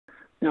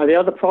Now, the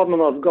other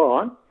problem I've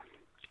got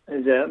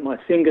is that my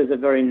fingers are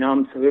very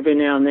numb, so every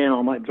now and then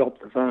I might drop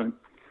the phone,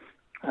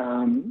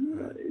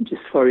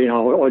 just for,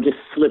 or just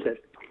flip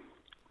it.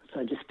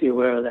 So just be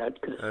aware of that,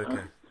 because,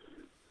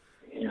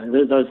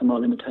 those are my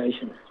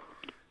limitations.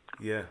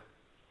 Yeah.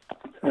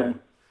 So,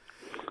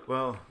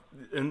 well,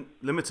 and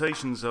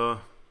limitations are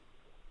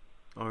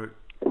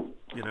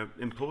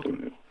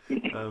important.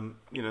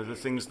 The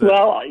things that...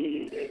 Well,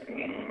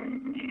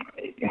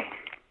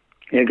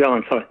 yeah, go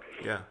on, sorry.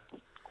 Yeah.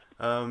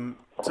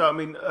 So, I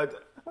mean, I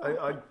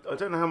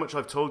don't know how much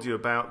I've told you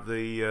about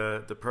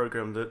the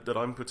program that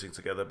I'm putting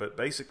together, but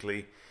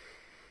basically,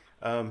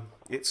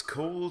 it's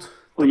called...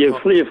 Well,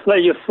 you've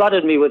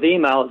flooded me with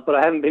emails, but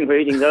I haven't been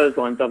reading those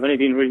ones. I've only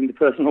been reading the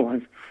personal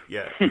ones.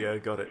 Yeah,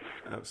 got it.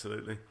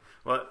 Absolutely.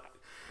 Well,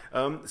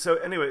 so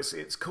anyway,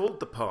 it's called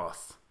The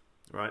Path,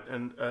 right?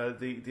 And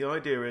the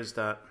idea is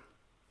that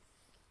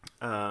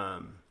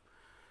I'm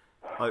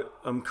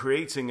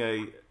creating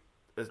a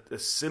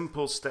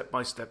simple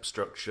step-by-step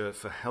structure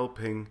for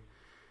helping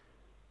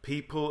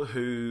people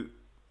who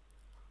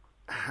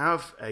have a